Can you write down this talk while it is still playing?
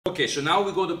Okay, so now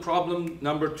we go to problem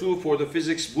number 2 for the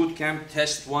Physics Bootcamp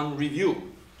Test 1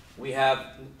 review. We have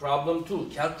problem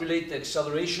 2. Calculate the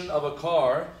acceleration of a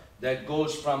car that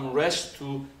goes from rest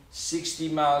to 60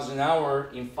 miles an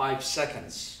hour in 5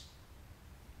 seconds.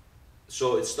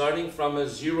 So it's starting from a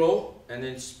 0 and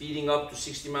then speeding up to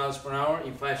 60 miles per hour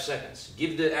in 5 seconds.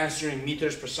 Give the answer in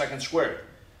meters per second squared.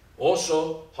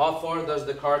 Also, how far does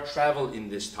the car travel in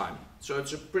this time? So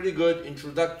it's a pretty good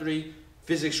introductory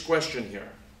physics question here.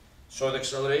 So the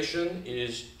acceleration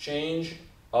is change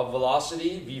of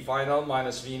velocity, v final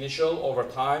minus v initial over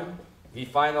time. V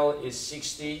final is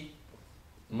 60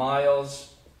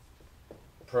 miles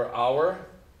per hour.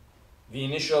 V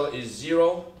initial is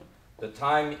 0. The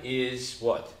time is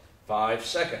what? 5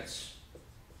 seconds.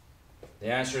 The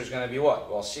answer is going to be what?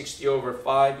 Well, 60 over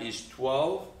 5 is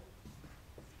 12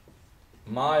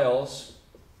 miles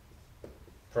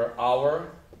per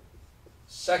hour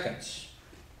seconds.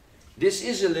 This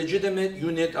is a legitimate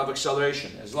unit of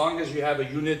acceleration. As long as you have a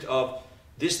unit of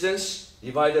distance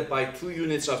divided by 2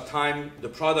 units of time, the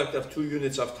product of 2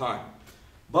 units of time.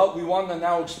 But we want to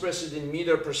now express it in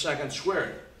meter per second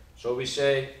squared. So we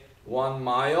say 1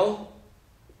 mile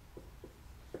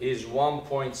is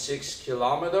 1.6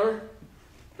 kilometer.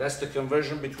 That's the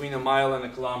conversion between a mile and a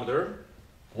kilometer.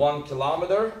 1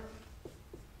 kilometer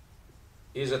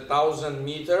is 1,000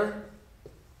 meters.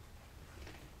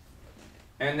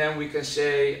 And then we can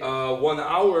say 1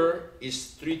 hour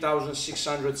is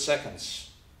 3,600 seconds.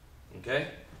 Okay?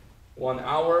 1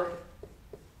 hour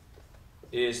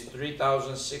is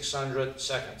 3,600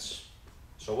 seconds.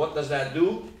 So what does that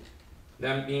do?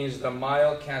 That means the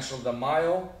mile cancel the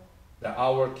mile, the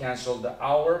hour cancel the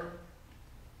hour,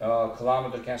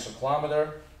 kilometer cancel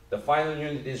kilometer. The final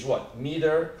unit is what?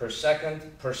 Meter per second,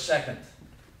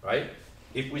 right?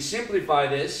 If we simplify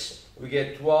this, we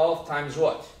get 12 times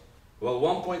what? Well,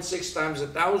 1.6 times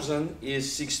 1,000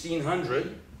 is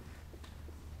 1,600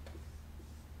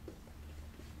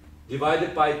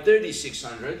 divided by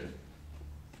 3,600.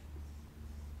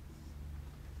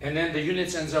 And then the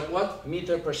units ends up what?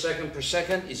 Meter per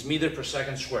second is meter per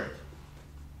second squared.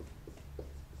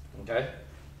 Okay?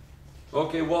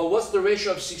 Okay, well, what's the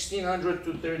ratio of 1,600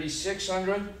 to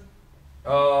 3,600?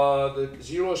 The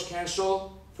zeros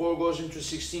cancel. 4 goes into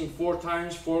 16 4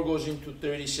 times, 4 goes into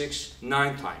 36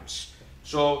 9 times.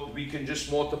 So we can just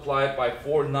multiply it by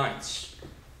 4 ninths.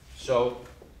 So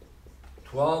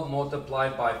 12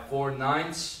 multiplied by 4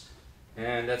 ninths,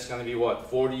 and that's going to be what?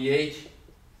 48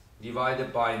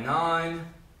 divided by 9.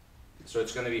 So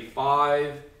it's going to be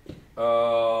 5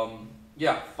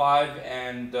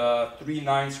 and 3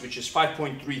 ninths, which is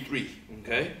 5.33.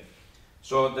 Okay,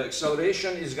 so the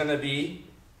acceleration is going to be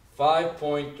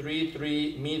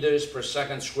 5.33 meters per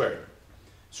second squared.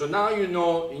 So now you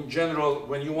know, in general,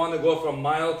 when you want to go from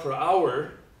mile per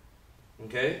hour,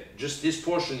 okay, just this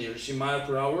portion here, see mile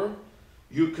per hour,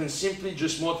 you can simply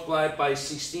just multiply it by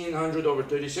 1,600 over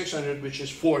 3,600, which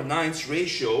is 4 ninths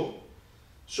ratio.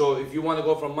 So if you want to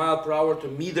go from mile per hour to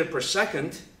meter per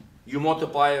second, you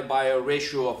multiply it by a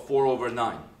ratio of 4 over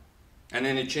 9. And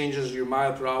then it changes your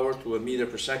mile per hour to a meter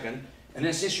per second. And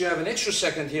then since you have an extra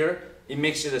second here, it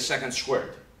makes it a second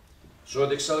squared. So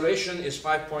the acceleration is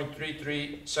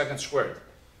 5.33 seconds squared.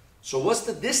 So what's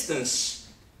the distance?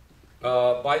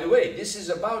 By the way, this is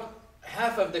about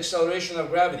half of the acceleration of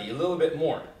gravity, a little bit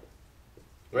more.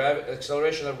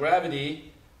 Acceleration of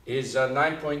gravity is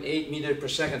 9.8 meters per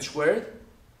second squared.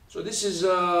 So this is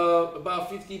about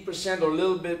 50% or a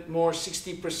little bit more,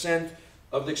 60%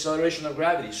 of the acceleration of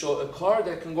gravity. So a car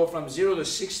that can go from 0 to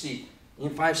 60 in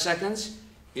 5 seconds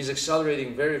is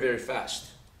accelerating very, very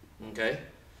fast. Okay?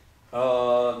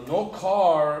 No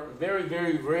car, very,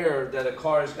 very rare that a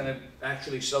car is going to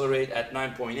actually accelerate at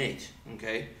 9.8.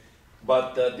 Okay?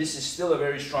 But this is still a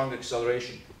very strong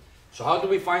acceleration. So how do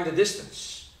we find the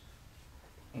distance?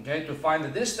 Okay, to find the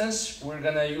distance, we're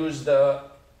going to use the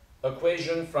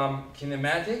equation from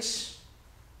Kinematics.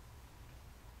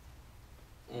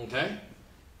 Okay?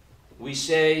 We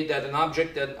say that an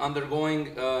object that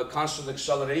undergoing constant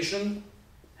acceleration,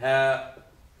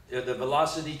 the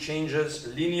velocity changes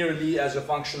linearly as a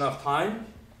function of time,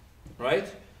 right?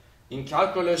 In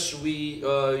calculus, we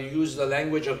use the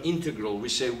language of integral. We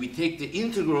say we take the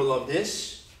integral of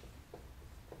this,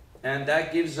 and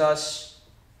that gives us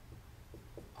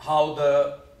how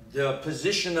the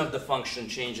position of the function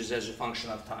changes as a function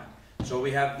of time. So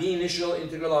we have v initial,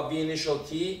 integral of v initial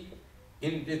t.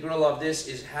 Integral of this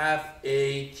is half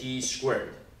a t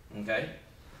squared, okay?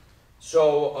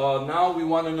 So now we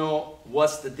want to know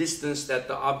what's the distance that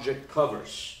the object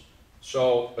covers.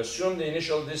 So assume the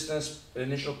initial distance, the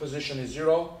initial position is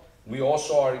 0. We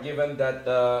also are given that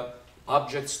the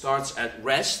object starts at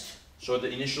rest, so the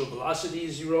initial velocity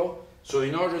is 0. So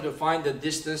in order to find the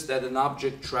distance that an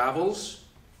object travels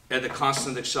at a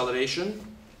constant acceleration,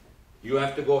 you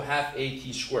have to go half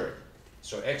at squared.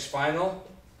 So x final,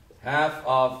 half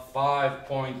of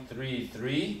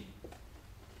 5.33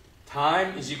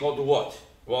 time is equal to what?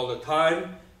 Well, the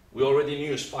time we already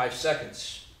knew is 5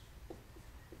 seconds.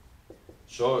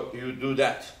 So you do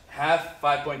that. Half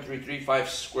 5.335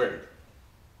 squared.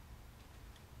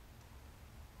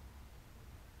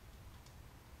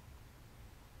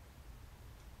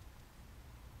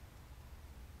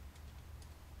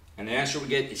 And the answer we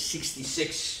get is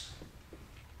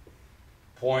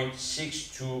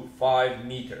 66.625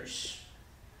 meters.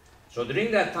 So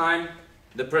during that time,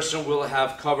 the person will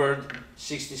have covered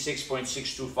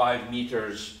 66.625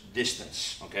 meters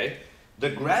distance, okay? The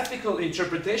graphical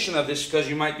interpretation of this, because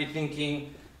you might be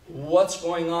thinking, what's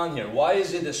going on here? Why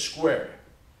is it a square?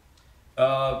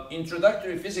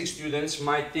 Introductory physics students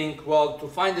might think, well, to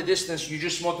find the distance, you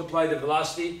just multiply the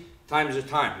velocity times the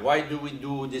time. Why do we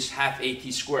do this half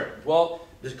at squared? Well,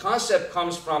 the concept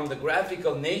comes from the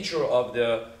graphical nature of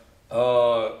the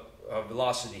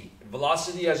velocity.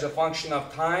 Velocity as a function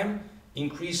of time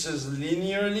increases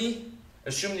linearly.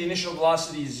 Assume the initial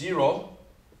velocity is 0.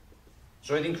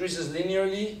 So it increases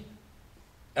linearly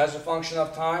as a function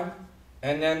of time.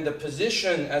 And then the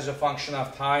position as a function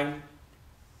of time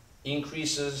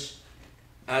increases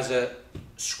as a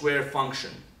square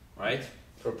function, right?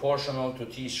 Proportional to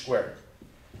t squared.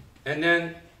 And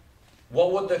then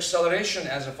what would the acceleration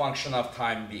as a function of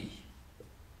time be?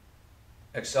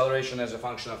 Acceleration as a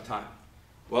function of time.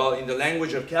 Well, in the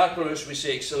language of calculus, we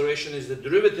say acceleration is the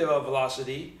derivative of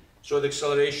velocity, so the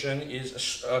acceleration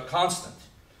is a constant.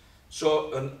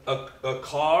 So a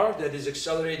car that is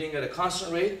accelerating at a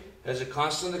constant rate has a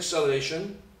constant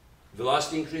acceleration,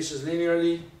 velocity increases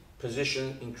linearly,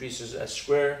 position increases as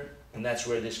square, and that's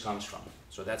where this comes from.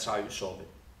 So that's how you solve it.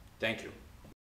 Thank you.